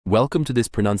Welcome to this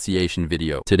pronunciation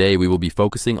video. Today we will be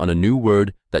focusing on a new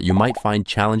word that you might find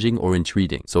challenging or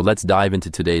intriguing. So let's dive into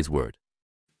today's word.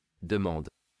 Demande,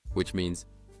 which means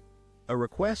a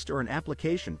request or an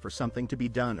application for something to be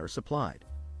done or supplied.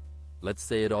 Let's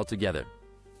say it all together.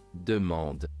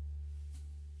 Demande.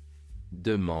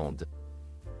 Demande.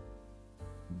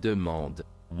 Demande.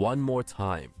 One more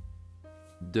time.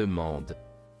 Demande.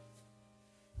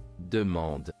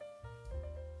 Demande.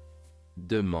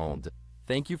 Demande.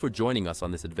 Thank you for joining us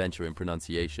on this adventure in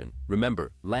pronunciation.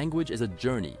 Remember, language is a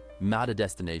journey, not a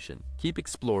destination. Keep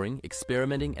exploring,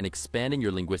 experimenting, and expanding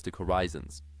your linguistic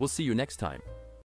horizons. We'll see you next time.